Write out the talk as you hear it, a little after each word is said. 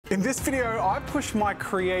In this video, I push my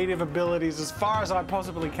creative abilities as far as I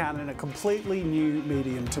possibly can in a completely new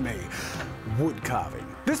medium to me, wood carving.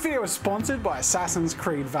 This video is sponsored by Assassin's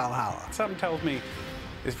Creed Valhalla. Something tells me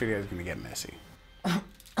this video is gonna get messy.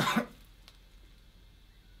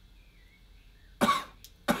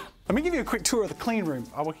 Let me give you a quick tour of the clean room.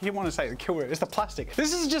 I keep wanting to say the kill room, it's the plastic.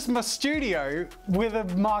 This is just my studio with a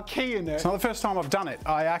marquee in it. It's not the first time I've done it.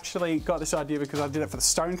 I actually got this idea because I did it for the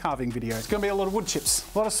stone carving video. It's gonna be a lot of wood chips,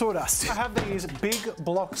 a lot of sawdust. I have these big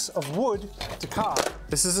blocks of wood to carve.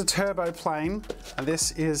 This is a turbo plane, and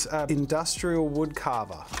this is an industrial wood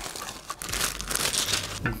carver.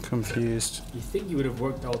 I'm confused. You think you would have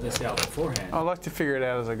worked all this out beforehand? I like to figure it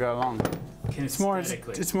out as I go along. It's more I'm a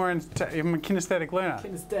kinesthetic learner.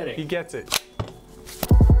 Kinesthetic. He gets it.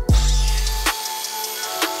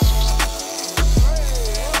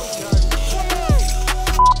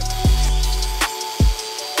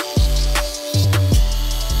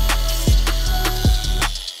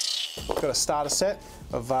 Got a starter set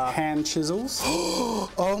of hand chisels.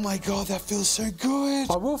 Oh my God, that feels so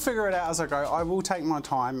good. I will figure it out as I go. I will take my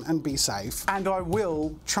time and be safe. And I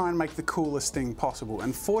will try and make the coolest thing possible.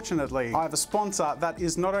 And fortunately, I have a sponsor that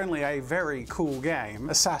is not only a very cool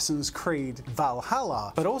game, Assassin's Creed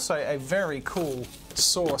Valhalla, but also a very cool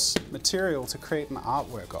source material to create an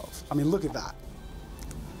artwork of. I mean, look at that.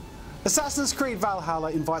 Assassin's Creed Valhalla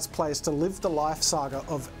invites players to live the life saga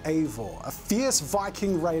of Eivor, a fierce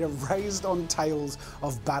Viking raider raised on tales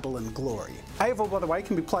of battle and glory. Eivor, by the way,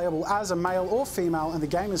 can be playable as a male or female, and the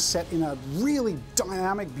game is set in a really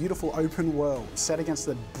dynamic, beautiful open world, set against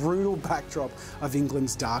the brutal backdrop of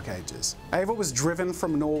England's Dark Ages. Eivor was driven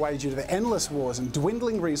from Norway due to the endless wars and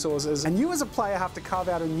dwindling resources, and you as a player have to carve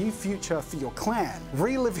out a new future for your clan,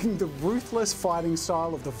 reliving the ruthless fighting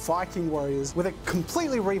style of the Viking warriors with a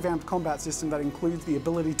completely revamped combat system that includes the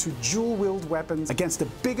ability to dual-wield weapons against a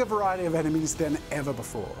bigger variety of enemies than ever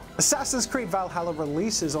before. Assassin's Creed Valhalla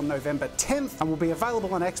releases on November 10th and will be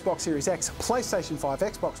available on Xbox Series X, PlayStation 5,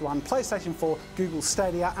 Xbox One, PlayStation 4, Google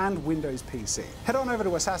Stadia, and Windows PC. Head on over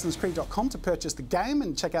to assassinscreed.com to purchase the game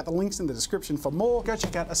and check out the links in the description for more. Go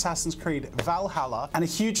check out Assassin's Creed Valhalla, and a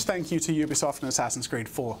huge thank you to Ubisoft and Assassin's Creed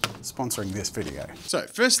for sponsoring this video. So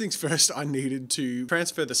first things first, I needed to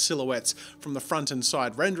transfer the silhouettes from the front and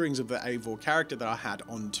side renderings of the Eivor character that I had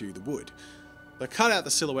onto the wood. I cut out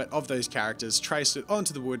the silhouette of those characters, traced it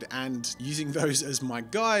onto the wood, and using those as my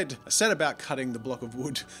guide, I set about cutting the block of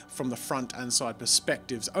wood from the front and side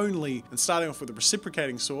perspectives only, and starting off with a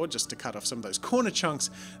reciprocating saw just to cut off some of those corner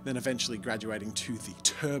chunks, then eventually graduating to the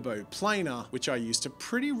turbo planer, which I used to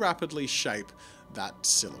pretty rapidly shape that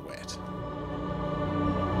silhouette.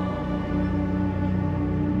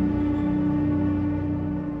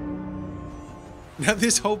 Now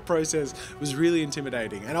this whole process was really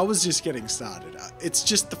intimidating, and I was just getting started. It's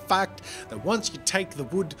just the fact that once you take the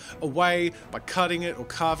wood away by cutting it or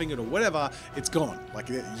carving it or whatever, it's gone. Like,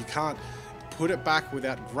 you can't put it back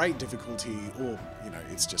without great difficulty, or, you know,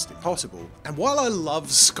 it's just impossible. And while I love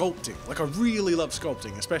sculpting, like I really love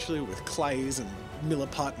sculpting, especially with clays and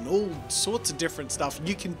milliput and all sorts of different stuff,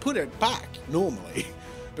 you can put it back normally.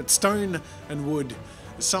 But stone and wood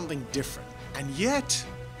is something different, and yet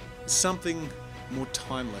something more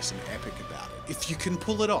timeless and epic about it. If you can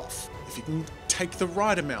pull it off, if you can take the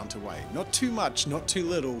right amount away, not too much, not too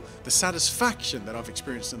little, the satisfaction that I've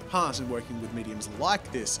experienced in the past in working with mediums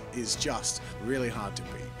like this is just really hard to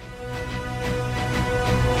beat.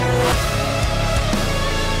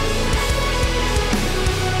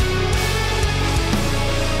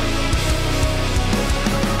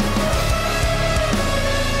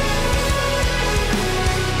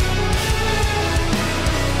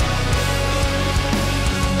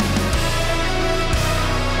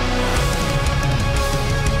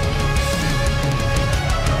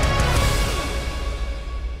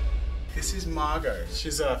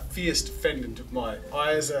 She's a fierce defendant of mine.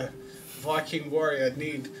 I, as a Viking warrior,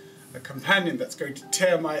 need a companion that's going to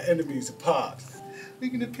tear my enemies apart. We're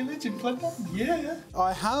going to pillage and plunder? Yeah.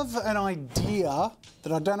 I have an idea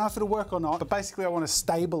that I don't know if it'll work or not, but basically I want to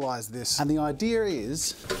stabilize this. And the idea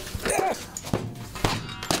is,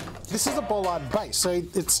 this is a bollard base, so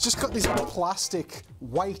it's just got this plastic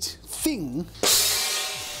weight thing.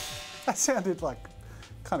 That sounded like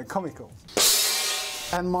kind of comical.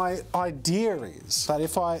 And my idea is that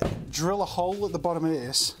if I drill a hole at the bottom of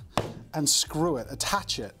this and screw it,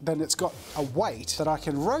 attach it, then it's got a weight that I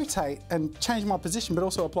can rotate and change my position, but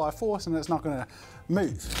also apply force, and it's not going to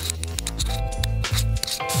move.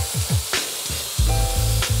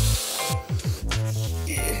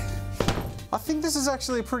 I think this is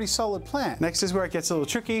actually a pretty solid plan. Next is where it gets a little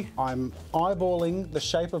tricky. I'm eyeballing the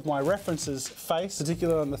shape of my reference's face,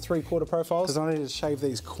 particularly on the 3/4 profiles, because I need to shave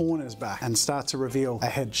these corners back and start to reveal a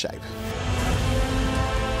head shape.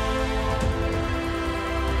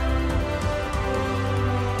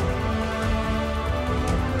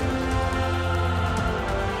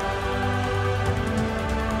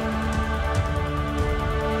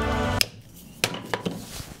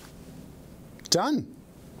 Done.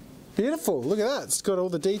 Beautiful. Look at that. It's got all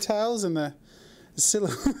the details and the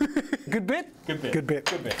silhouette. Good bit? Good bit. Good bit.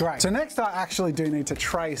 Good bit. Great. So next I actually do need to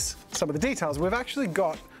trace some of the details. We've actually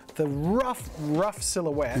got the rough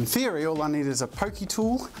silhouette. In theory, all I need is a pokey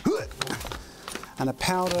tool and a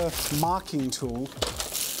powder marking tool.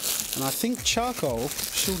 And I think charcoal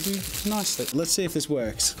should do nicely. Let's see if this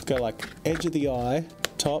works. Go like edge of the eye,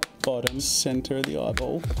 top, bottom, center of the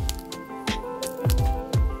eyeball.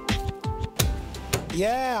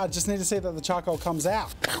 Yeah, I just need to see that the charcoal comes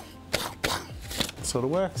out. Sort of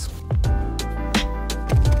works.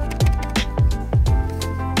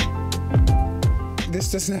 This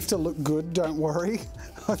doesn't have to look good, don't worry.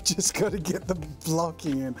 I've just got to get the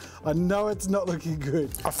blocking in. I know it's not looking good.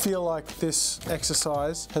 I feel like this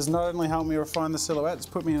exercise has not only helped me refine the silhouette, it's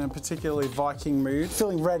put me in a particularly Viking mood,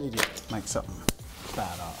 feeling ready to make something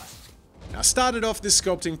badass. Now, I started off this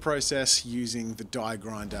sculpting process using the die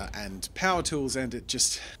grinder and power tools, and it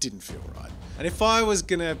just didn't feel right. And if I was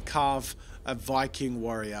gonna carve a Viking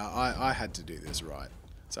warrior, I had to do this right.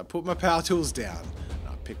 So I put my power tools down, and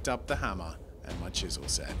I picked up the hammer and my chisel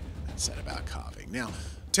set and set about carving. Now,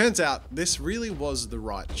 turns out this really was the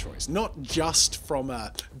right choice, not just from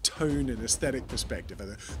a tone and aesthetic perspective,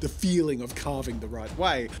 the feeling of carving the right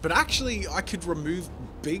way, but actually I could remove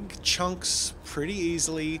big chunks pretty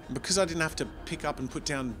easily. Because I didn't have to pick up and put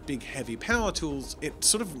down big heavy power tools, it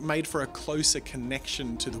sort of made for a closer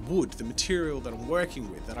connection to the wood, the material that I'm working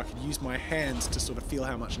with, that I could use my hands to sort of feel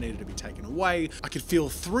how much needed to be taken away. I could feel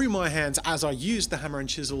through my hands as I used the hammer and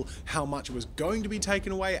chisel how much was going to be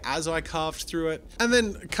taken away as I carved through it. And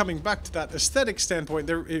then coming back to that aesthetic standpoint,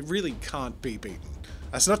 it really can't be beaten.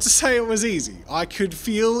 That's not to say it was easy. I could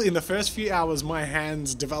feel in the first few hours my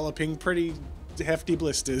hands developing pretty hefty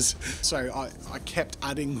blisters, so I kept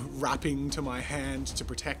adding wrapping to my hand to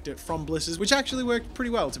protect it from blisters, which actually worked pretty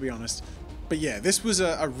well, to be honest. But yeah, this was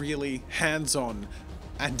a really hands-on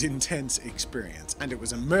and intense experience, and it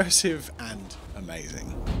was immersive and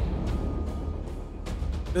amazing.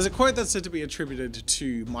 There's a quote that's said to be attributed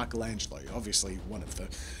to Michelangelo, obviously one of the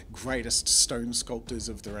greatest stone sculptors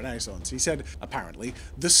of the Renaissance. He said, apparently,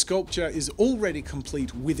 "The sculpture is already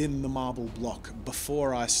complete within the marble block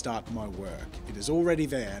before I start my work. It is already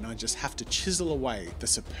there and I just have to chisel away the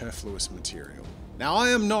superfluous material." Now, I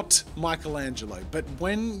am not Michelangelo, but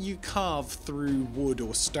when you carve through wood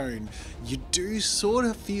or stone, you do sort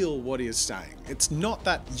of feel what he is saying. It's not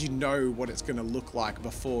that you know what it's going to look like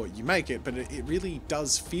before you make it, but it really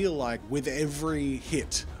does feel like with every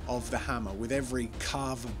hit of the hammer, with every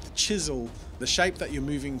carve of the chisel, the shape that you're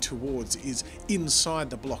moving towards is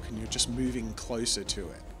inside the block and you're just moving closer to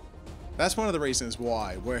it. That's one of the reasons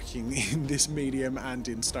why working in this medium and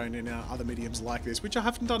in stone and other mediums like this, which I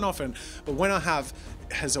haven't done often, but when I have,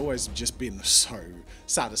 has always just been so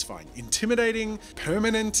satisfying. Intimidating,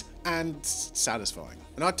 permanent, and satisfying.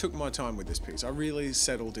 And I took my time with this piece. I really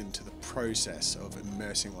settled into the process of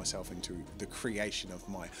immersing myself into the creation of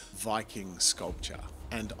my Viking sculpture.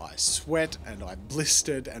 And I sweat and I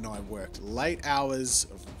blistered and I worked late hours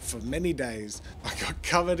for many days. I got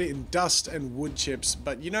covered in dust and wood chips,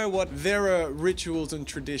 but you know what? There are rituals and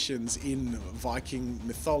traditions in Viking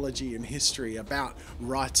mythology and history about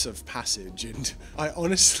rites of passage, and I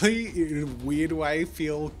honestly, in a weird way,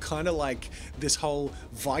 feel kind of like this whole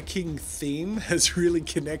Viking theme has really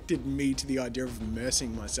connected me to the idea of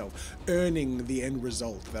immersing myself, earning the end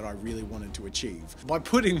result that I really wanted to achieve, by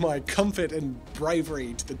putting my comfort and bravery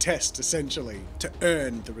to the test, essentially, to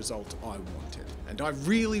earn the result I wanted. And I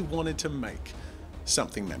really wanted to make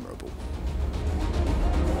something memorable.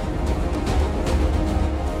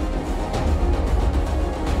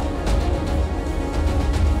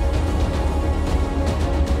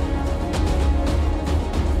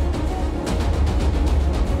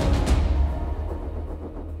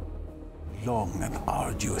 Long and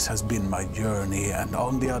arduous has been my journey, and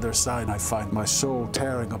on the other side I find my soul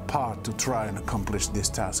tearing apart to try and accomplish this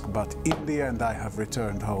task, but in the end I have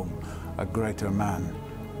returned home a greater man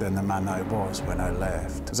than the man I was when I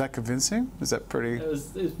left. Is that convincing? Is that pretty? It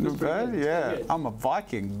was not bad? pretty good. Yeah, Pretty good. I'm a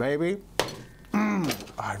Viking, baby.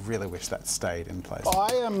 I really wish that stayed in place.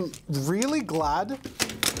 I am really glad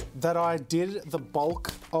that I did the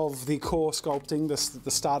bulk of the core sculpting,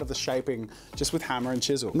 the start of the shaping, just with hammer and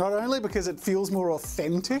chisel. Not only because it feels more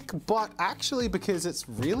authentic, but actually because it's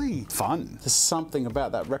really fun. There's something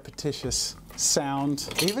about that repetitious sound,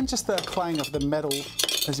 even just the clang of the metal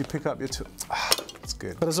as you pick up your tool. It's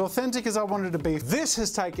good. But as authentic as I wanted it to be, this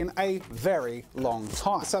has taken a very long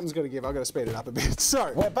time. Something's got to give. I've got to speed it up a bit.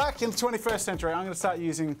 So we're back in the 21st century. I'm going to start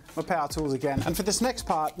using my power tools again. And for this next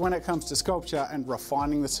part, when it comes to sculpture and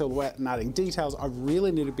refining the silhouette and adding details, I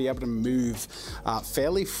really need to be able to move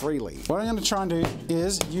fairly freely. What I'm going to try and do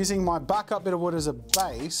is, using my backup bit of wood as a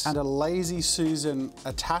base and a Lazy Susan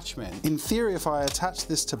attachment, in theory, if I attach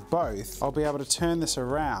this to both, I'll be able to turn this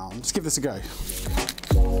around. Let's give this a go.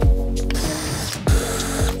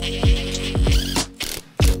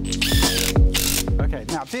 Okay,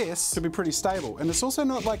 now this should be pretty stable, and it's also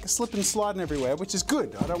not like slip and sliding everywhere, which is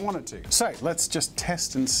good. I don't want it to. So let's just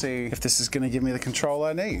test and see if this is going to give me the control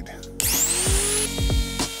I need.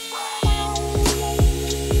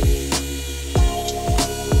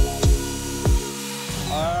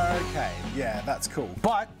 Okay, yeah, that's cool.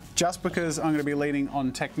 But just because I'm going to be leaning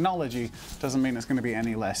on technology doesn't mean it's going to be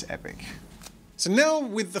any less epic. So now,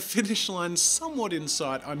 with the finish line somewhat in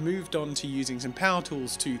sight, I moved on to using some power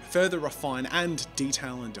tools to further refine and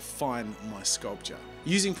detail and define my sculpture.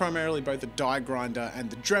 Using primarily both the die grinder and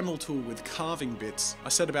the Dremel tool with carving bits, I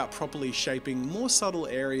set about properly shaping more subtle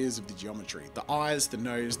areas of the geometry: the eyes, the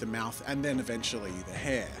nose, the mouth, and then eventually the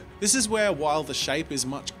hair. This is where, while the shape is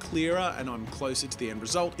much clearer and I'm closer to the end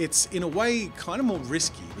result, it's in a way kind of more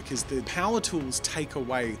risky because the power tools take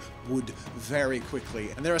away wood very quickly.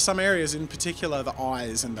 And there are some areas, in particular the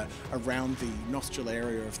eyes and around the nostril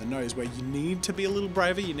area of the nose, where you need to be a little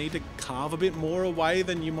braver. You need to carve a bit more away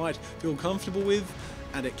than you might feel comfortable with.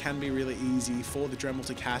 And it can be really easy for the Dremel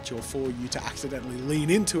to catch, or for you to accidentally lean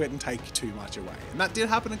into it and take too much away. And that did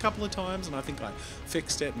happen a couple of times, and I think I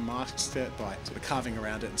fixed it and masked it by sort of carving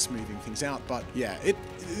around it and smoothing things out. But yeah,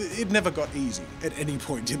 it never got easy at any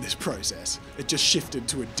point in this process. It just shifted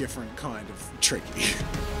to a different kind of tricky.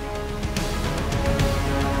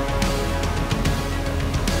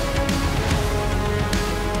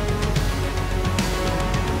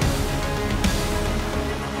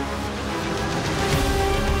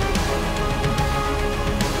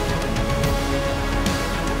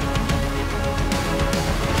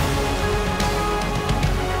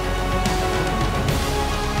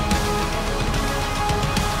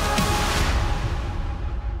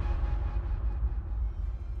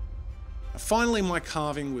 Finally, my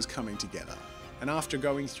carving was coming together, and after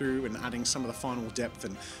going through and adding some of the final depth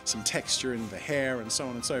and some texture in the hair and so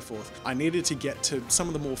on and so forth, I needed to get to some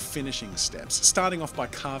of the more finishing steps, starting off by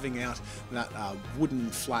carving out that wooden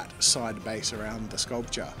flat side base around the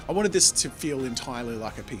sculpture. I wanted this to feel entirely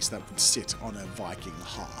like a piece that would sit on a Viking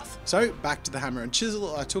hearth. So back to the hammer and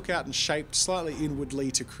chisel, I took out and shaped slightly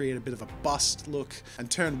inwardly to create a bit of a bust look, and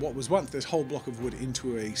turned what was once this whole block of wood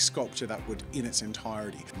into a sculpture that would in its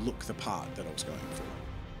entirety look the part that I was going for.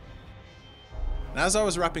 And as I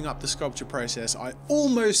was wrapping up the sculpture process, I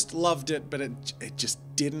almost loved it, but it just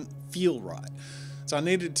didn't feel right. So I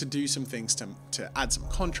needed to do some things to add some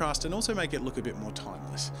contrast and also make it look a bit more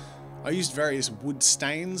timeless. I used various wood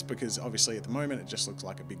stains because obviously at the moment it just looks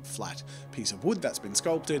like a big flat piece of wood that's been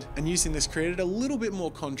sculpted, and using this created a little bit more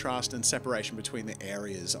contrast and separation between the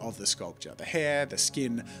areas of the sculpture: the hair, the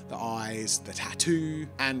skin, the eyes, the tattoo,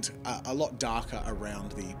 and a lot darker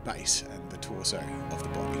around the base and the torso of the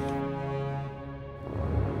body.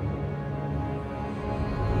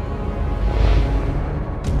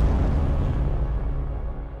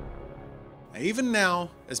 Even now,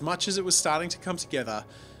 as much as it was starting to come together,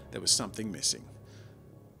 there was something missing.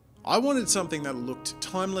 I wanted something that looked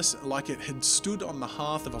timeless, like it had stood on the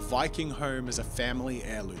hearth of a Viking home as a family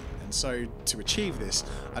heirloom. And so, to achieve this,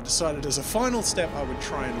 I decided as a final step I would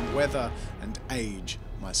try and weather and age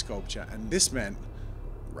my sculpture, and this meant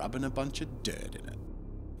rubbing a bunch of dirt in it.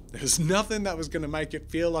 There was nothing that was going to make it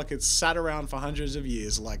feel like it's sat around for hundreds of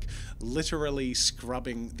years, like literally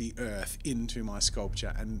scrubbing the earth into my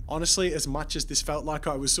sculpture. And honestly, as much as this felt like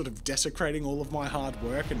I was sort of desecrating all of my hard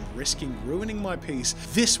work and risking ruining my piece,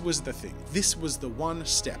 this was the thing. This was the one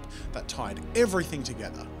step that tied everything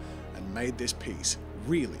together and made this piece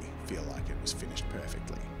really feel like it was finished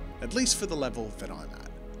perfectly, at least for the level that I'm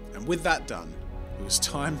at. And with that done, it was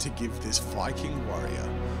time to give this Viking warrior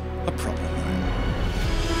a proper home.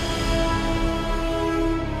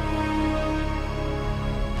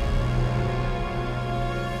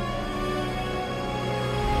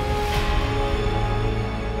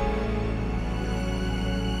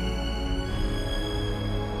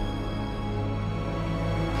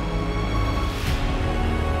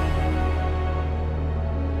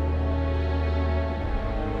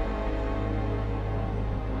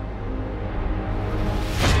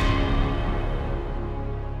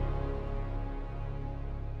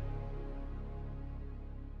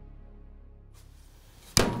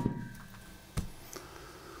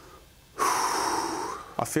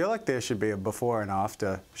 I feel like there should be a before and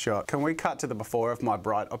after shot. Can we cut to the before of my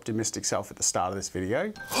bright, optimistic self at the start of this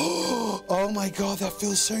video? Oh my God, that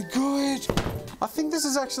feels so good. I think this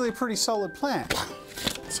is actually a pretty solid plan.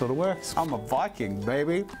 Sort of works. I'm a Viking,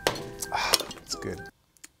 baby. It's good.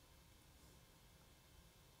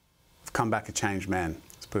 I've come back a changed man.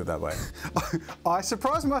 Put it that way. I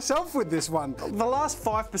surprised myself with this one. The last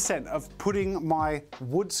 5% of putting my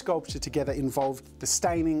wood sculpture together involved the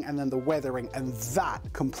staining and then the weathering, and that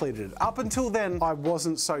completed it. Up until then, I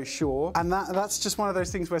wasn't so sure. And that's just one of those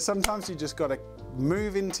things where sometimes you just gotta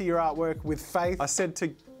move into your artwork with faith. I said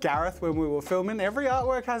to Gareth when we were filming, every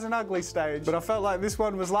artwork has an ugly stage, but I felt like this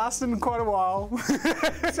one was lasting quite a while.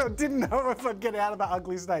 So I didn't know if I'd get out of that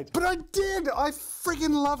ugly stage. But I did! I friggin'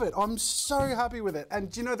 love it. I'm so happy with it.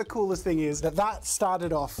 And do you know the coolest thing is that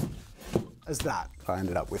started off as that. I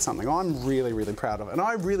ended up with something I'm really, really proud of. And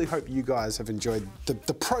I really hope you guys have enjoyed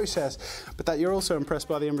the process, but that you're also impressed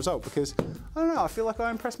by the end result, because, I don't know, I feel like I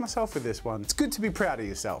impressed myself with this one. It's good to be proud of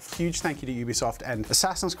yourself. Huge thank you to Ubisoft and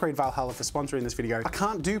Assassin's Creed Valhalla for sponsoring this video. I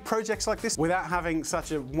can't do projects like this without having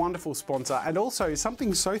such a wonderful sponsor, and also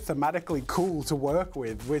something so thematically cool to work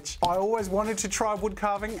with, which I always wanted to try wood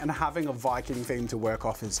carving, and having a Viking theme to work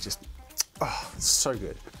off is just, oh, so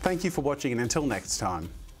good. Thank you for watching, and until next time,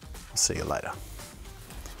 I'll see you later.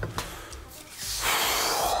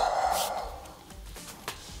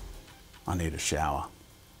 I need a shower.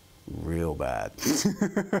 Real bad.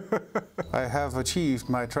 I have achieved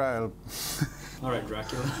my trial. All right,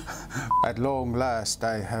 Dracula. At long last,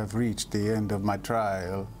 I have reached the end of my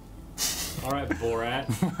trial. All right, Borat.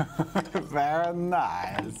 Very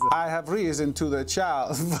nice. I have risen to the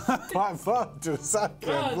challenge. My vote to suck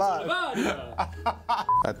your blood.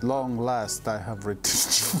 At long last, I have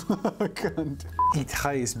returned. It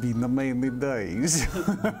has been many days.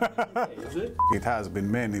 Is it? It has been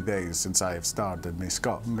many days since I have started my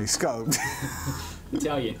sculpt.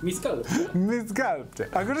 Italian. Mi sculpt. Me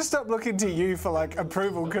sculpt. I'm gonna stop looking to you for like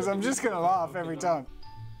approval, because I'm just gonna laugh every time.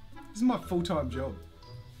 This is my full-time job.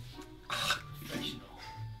 Professional.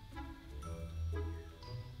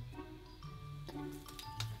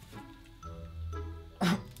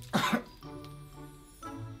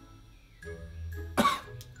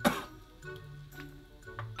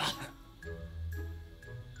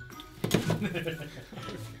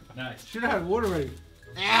 Nice. Should have had water ready.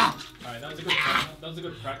 Alright, that was a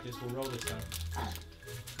good practice. We'll roll this time.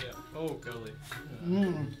 Yeah. Oh, golly.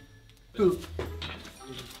 Poop.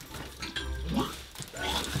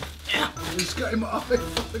 It's got in my eye.